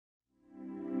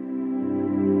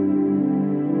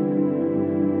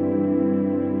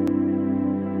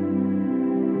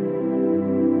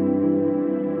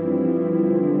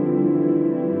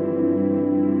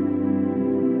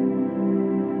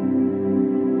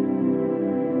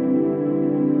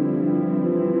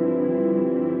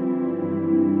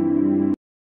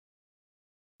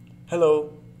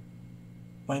Hello,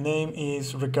 my name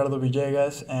is Ricardo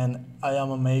Villegas and I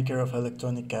am a maker of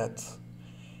electronic cats.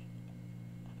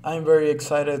 I'm very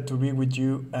excited to be with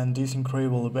you at this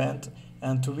incredible event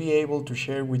and to be able to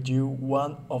share with you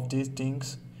one of these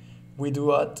things we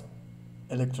do at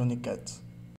Electronic Cats.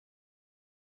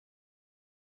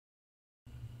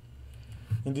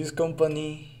 In this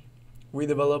company, we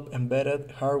develop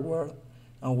embedded hardware,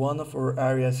 and one of our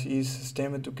areas is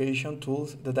STEM education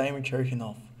tools that I'm in charge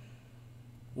of.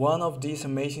 One of these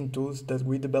amazing tools that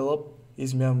we develop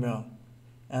is Meow,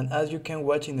 and as you can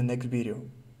watch in the next video,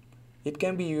 it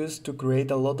can be used to create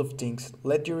a lot of things.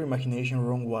 Let your imagination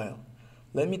run wild.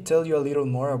 Let me tell you a little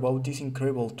more about this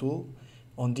incredible tool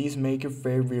on this Maker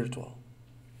Faire virtual.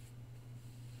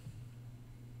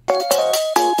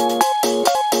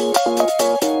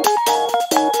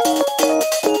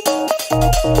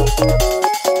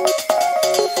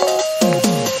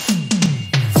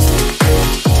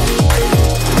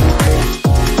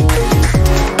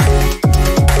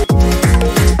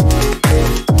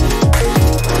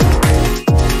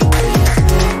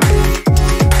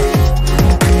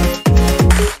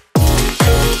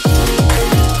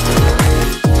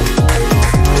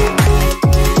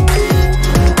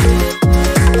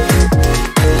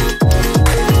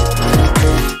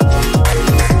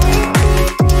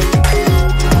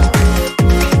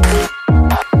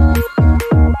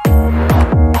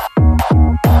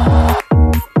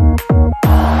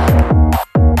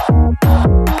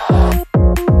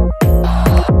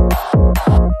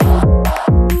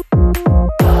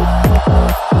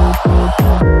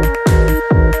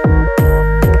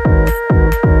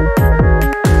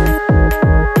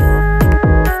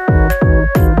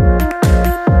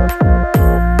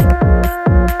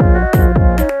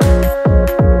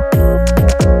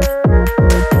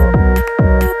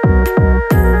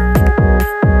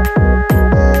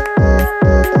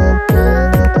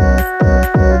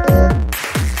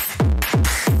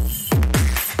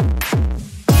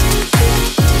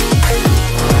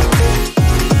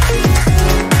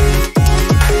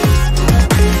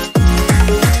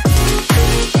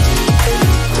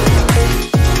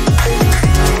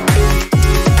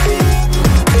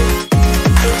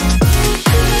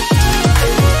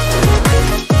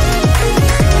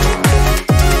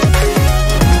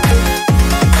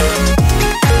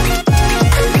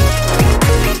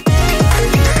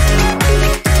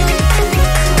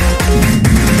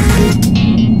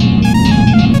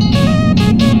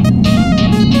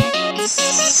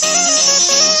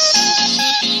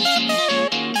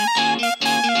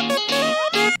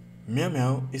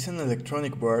 Meow is an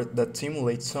electronic board that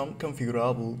simulates some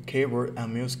configurable keyboard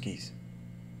and mouse keys.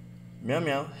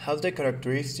 Meow has the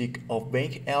characteristic of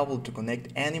being able to connect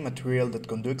any material that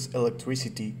conducts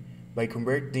electricity by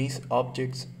converting these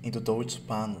objects into touch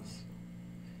panels.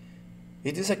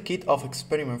 It is a kit of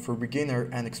experiment for beginner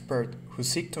and expert who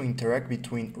seek to interact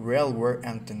between realware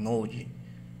and technology.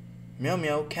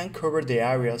 Meow can cover the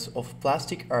areas of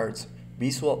plastic arts,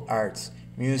 visual arts,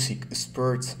 music,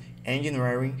 sports,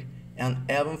 engineering, and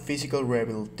even physical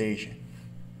rehabilitation.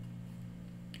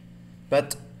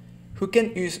 But who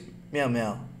can use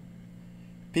Meow?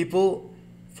 People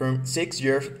from 6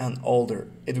 years and older,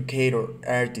 educator,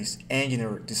 artists,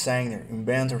 engineer, designer,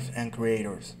 inventors, and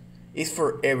creators. It's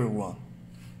for everyone.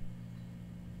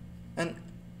 And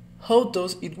how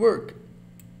does it work?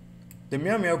 The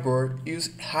Meow board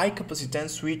uses high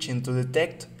capacitance switching to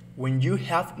detect when you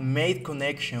have made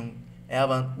connection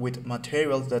even with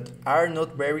materials that are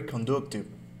not very conductive,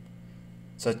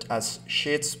 such as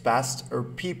sheets, past, or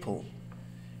people.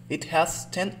 It has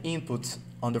 10 inputs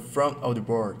on the front of the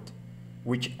board,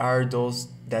 which are those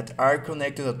that are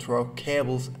connected through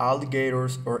cables,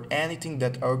 alligators, or anything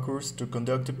that occurs to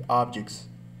conductive objects.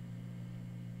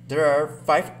 There are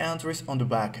 5 entries on the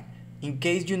back, in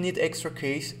case you need extra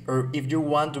keys or if you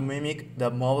want to mimic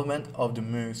the movement of the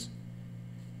mouse.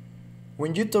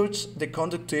 When you touch the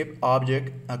conductive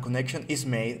object, a connection is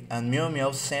made and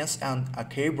Meow sends a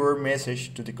keyboard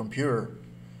message to the computer.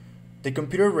 The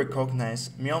computer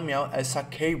recognizes Meow as a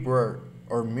keyboard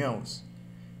or mouse.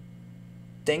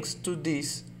 Thanks to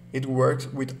this, it works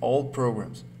with all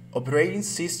programs, operating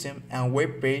system and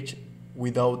web page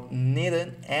without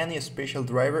needing any special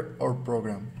driver or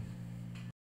program.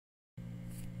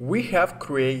 We have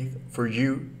created for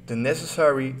you the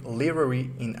necessary library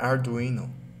in Arduino,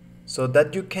 so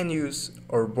that you can use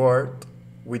our board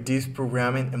with this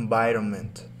programming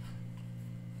environment.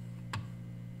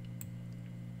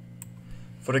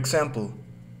 For example,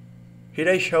 here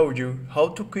I show you how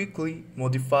to quickly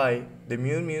modify the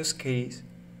Meow case.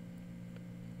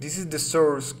 This is the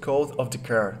source code of the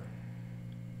card.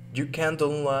 You can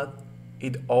download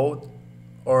it out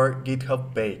our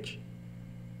GitHub page.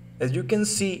 As you can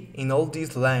see in all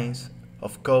these lines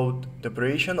of code, the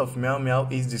operation of Meow Meow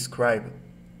is described.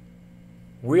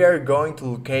 We are going to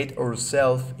locate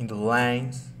ourselves in the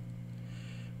lines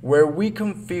where we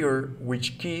configure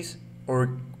which keys our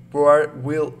board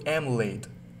will emulate.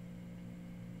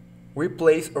 We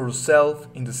place ourselves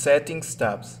in the Settings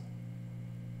tabs.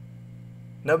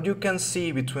 Now you can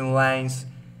see between lines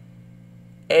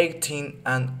 18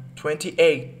 and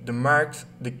 28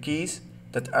 the keys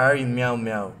that are in Meow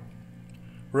Meow.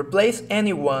 Replace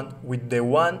any one with the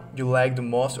one you like the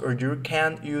most, or you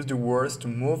can use the words to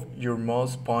move your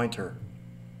mouse pointer.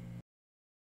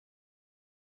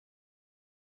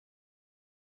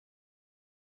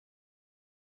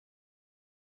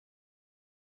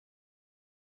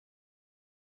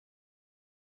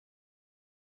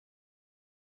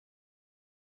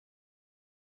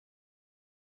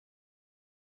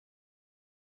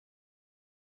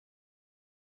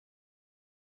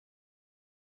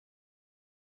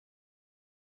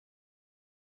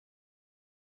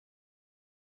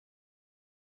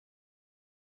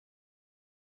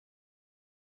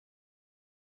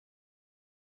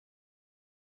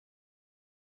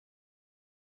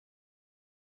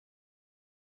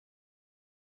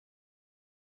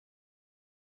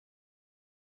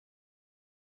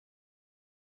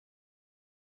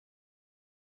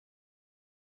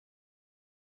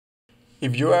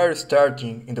 If you are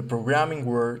starting in the programming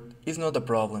world, it's not a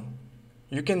problem.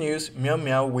 You can use Meow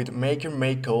Meow with Maker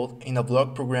Make code in a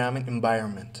block programming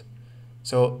environment.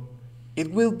 So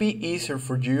it will be easier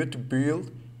for you to build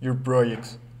your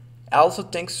projects. Also,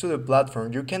 thanks to the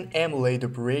platform, you can emulate the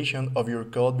operation of your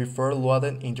code before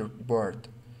loading in your board.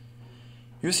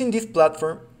 Using this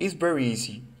platform is very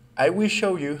easy. I will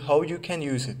show you how you can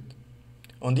use it.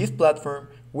 On this platform,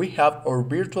 we have our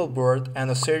virtual board and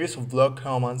a series of block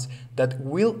commands that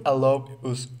will allow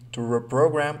us to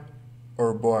reprogram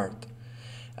our board.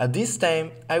 At this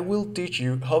time, I will teach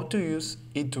you how to use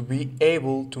it to be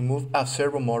able to move a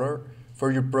servo motor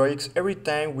for your projects every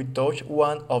time we touch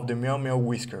one of the Meow Meow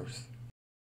whiskers.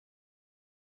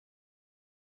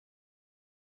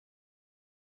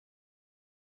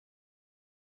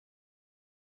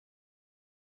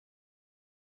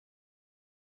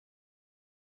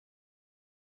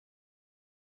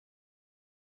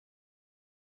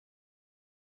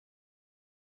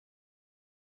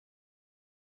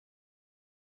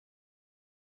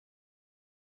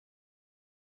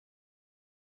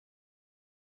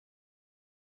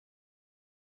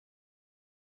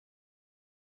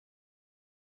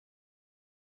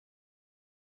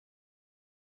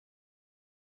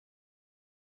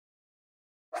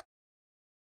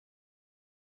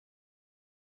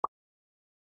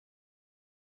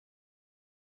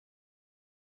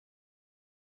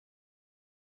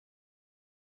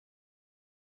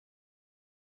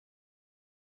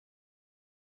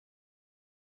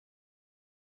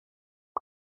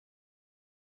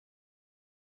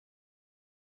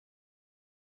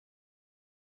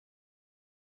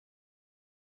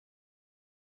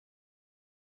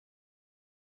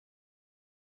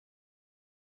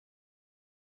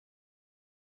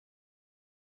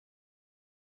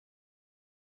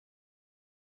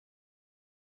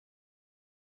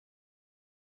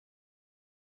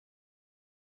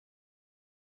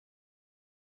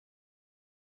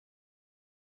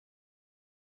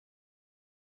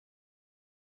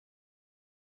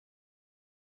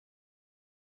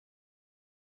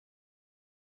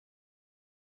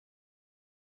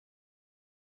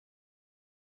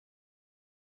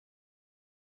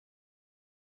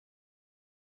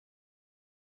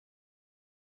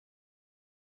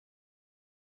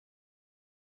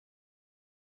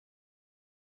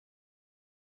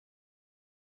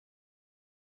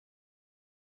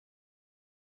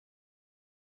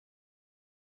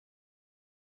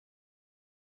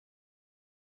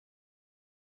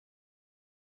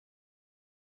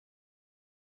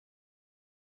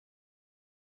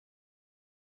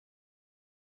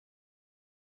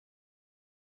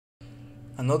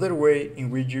 Another way in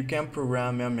which you can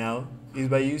program Meow Meow is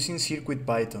by using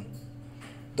CircuitPython.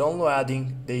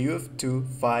 Downloading the UF2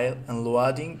 file and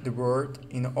loading the board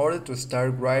in order to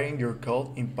start writing your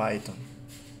code in Python.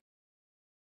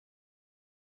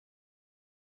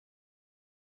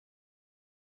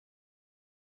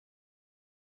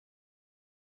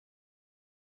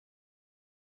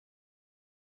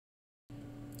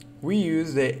 We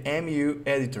use the MU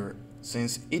editor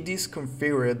since it is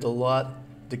configured to load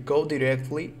the code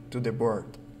directly to the board.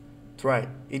 Try,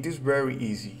 it is very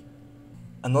easy.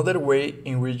 Another way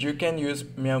in which you can use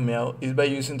Meow Meow is by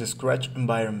using the Scratch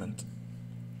environment.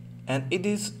 and it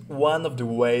is one of the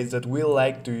ways that we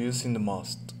like to use it the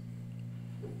most.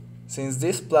 Since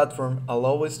this platform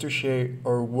allows us to share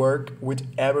our work with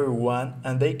everyone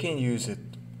and they can use it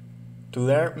to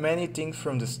learn many things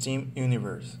from the STEAM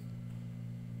universe.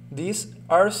 These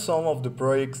are some of the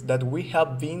projects that we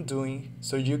have been doing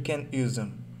so you can use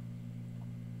them.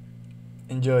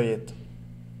 Enjoy it!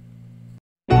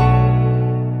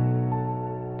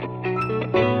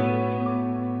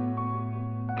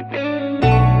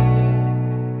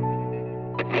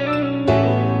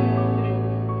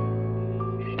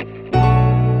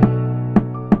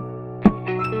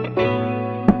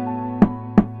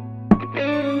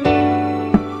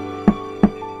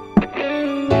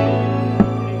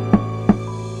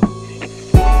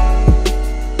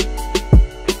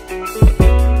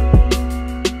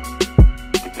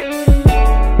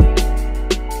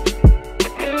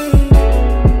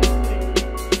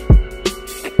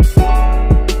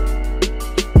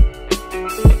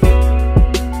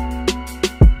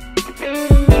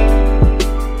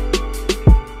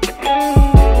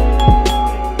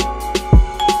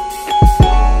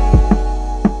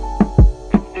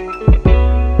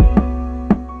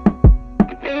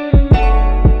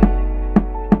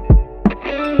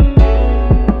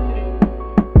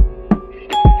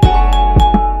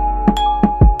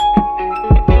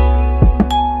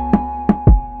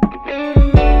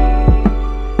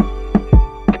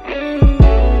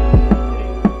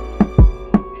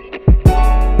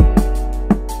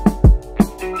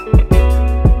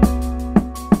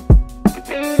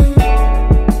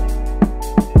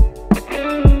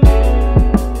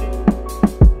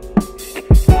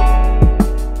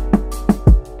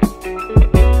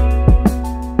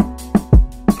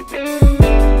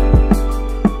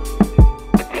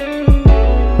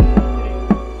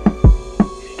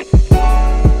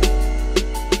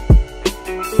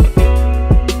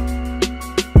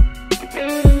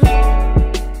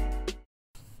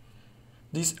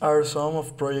 These are some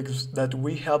of projects that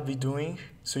we have been doing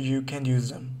so you can use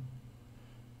them.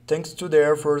 Thanks to the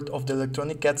effort of the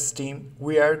Electronic Cats team,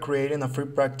 we are creating a free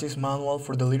practice manual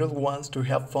for the little ones to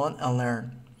have fun and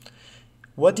learn.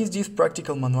 What is this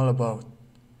practical manual about?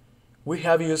 We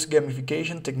have used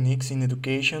gamification techniques in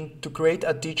education to create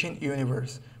a teaching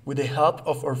universe with the help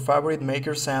of our favorite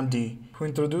maker Sam D, who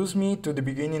introduced me to the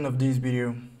beginning of this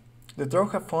video. The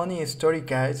through a funny story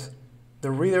guides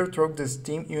the reader through the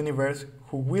STEAM universe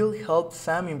who will help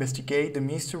Sam investigate the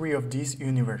mystery of this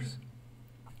universe.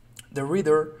 The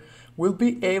reader will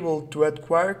be able to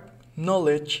acquire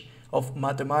knowledge of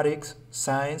mathematics,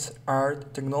 science,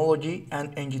 art, technology,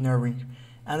 and engineering,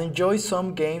 and enjoy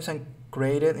some games and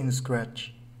created in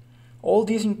Scratch. All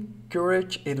this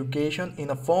encourage education in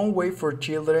a fun way for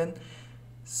children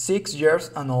 6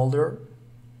 years and older.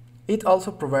 It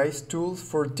also provides tools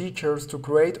for teachers to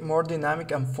create more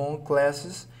dynamic and fun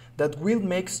classes that will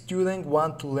make students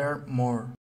want to learn more.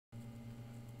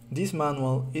 This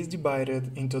manual is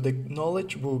divided into the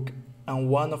knowledge book and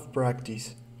one of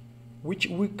practice, which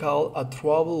we call a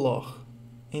travel log.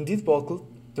 In this booklet,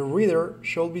 the reader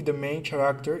should be the main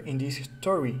character in this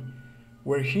story,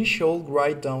 where he should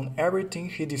write down everything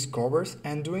he discovers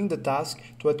and doing the task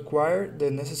to acquire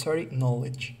the necessary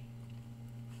knowledge.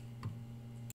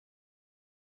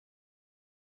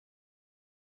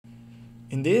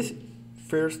 In this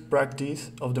first practice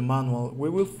of the manual, we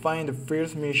will find the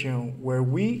first mission where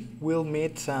we will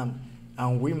meet Sam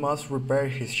and we must repair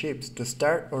his ships to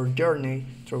start our journey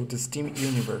through the STEAM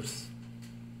universe.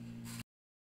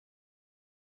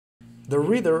 The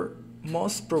reader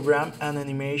must program an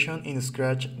animation in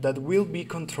Scratch that will be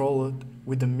controlled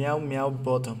with the Meow Meow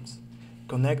buttons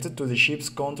connected to the ship's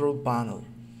control panel.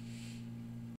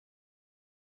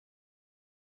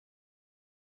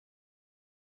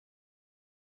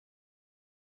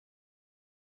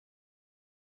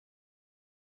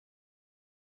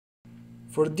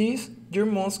 For this, you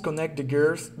must connect the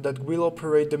gears that will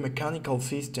operate the mechanical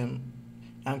system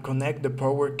and connect the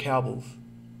power cables.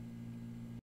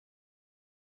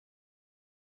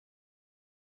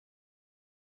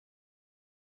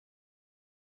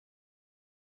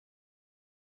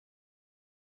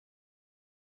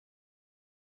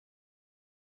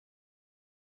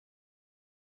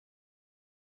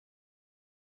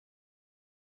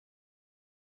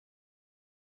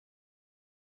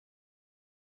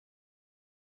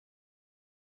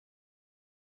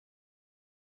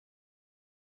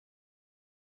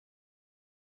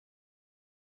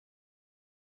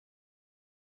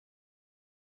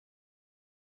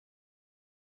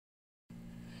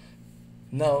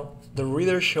 Now, the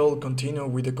reader should continue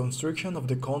with the construction of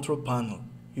the control panel,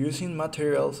 using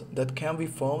materials that can be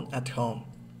found at home.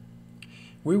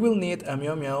 We will need a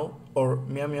Meow Meow, our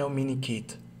Meow Meow mini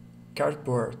kit: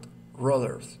 cardboard,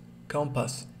 rollers,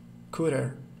 compass,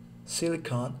 cutter,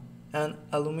 silicone, and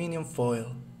aluminum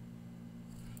foil,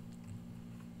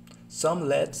 some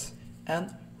LEDs,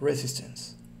 and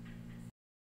resistance.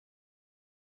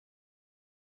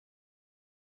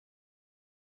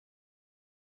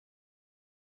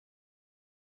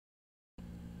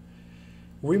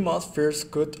 We must first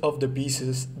cut off the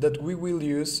pieces that we will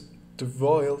use to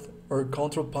build our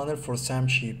control panel for some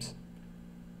chips,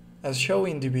 as shown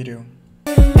in the video.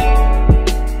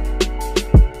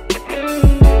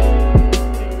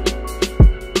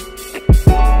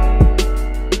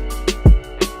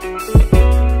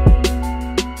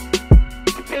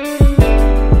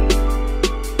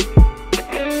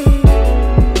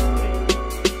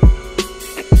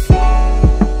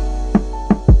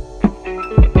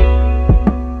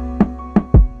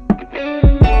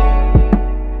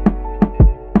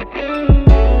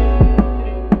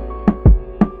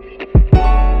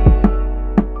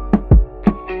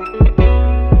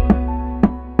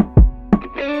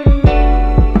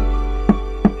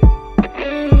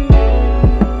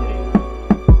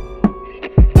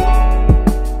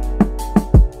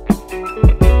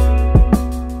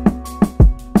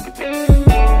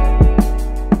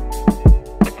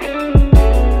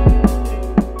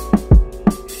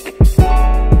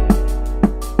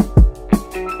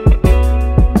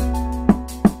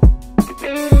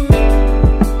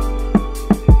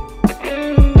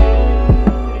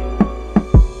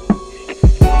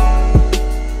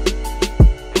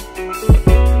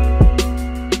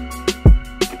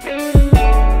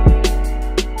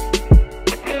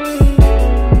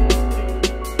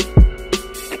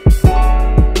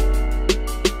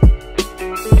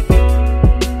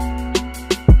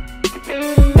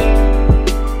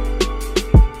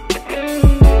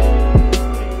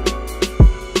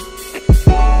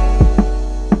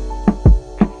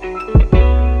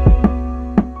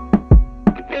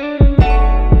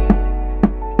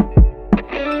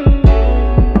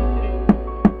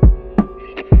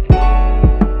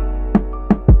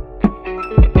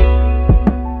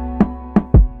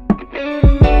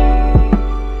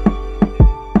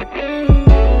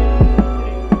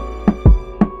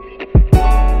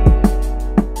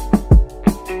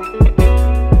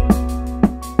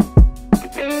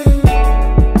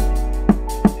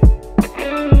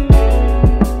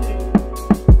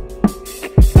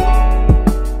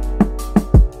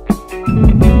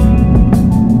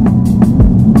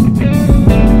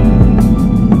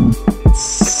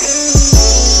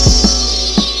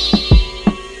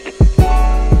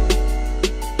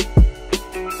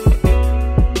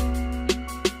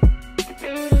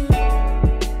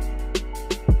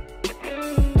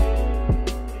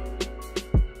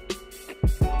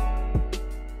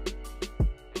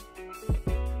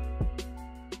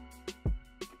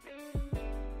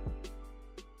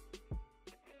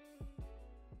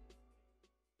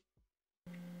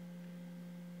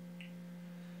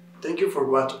 Thank you for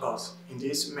watching us in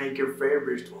this Maker Faire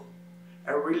virtual.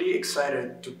 I'm really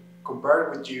excited to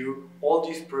compare with you all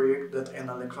these projects that an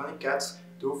electronic cats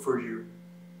do for you.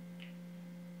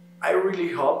 I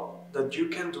really hope that you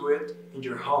can do it in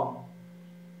your home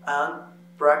and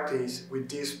practice with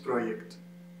this project.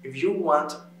 If you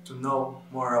want to know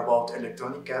more about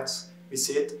electronic cats,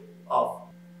 visit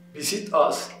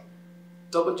us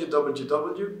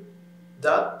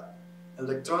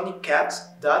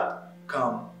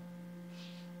www.electroniccats.com.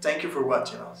 Thank you for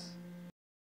watching us.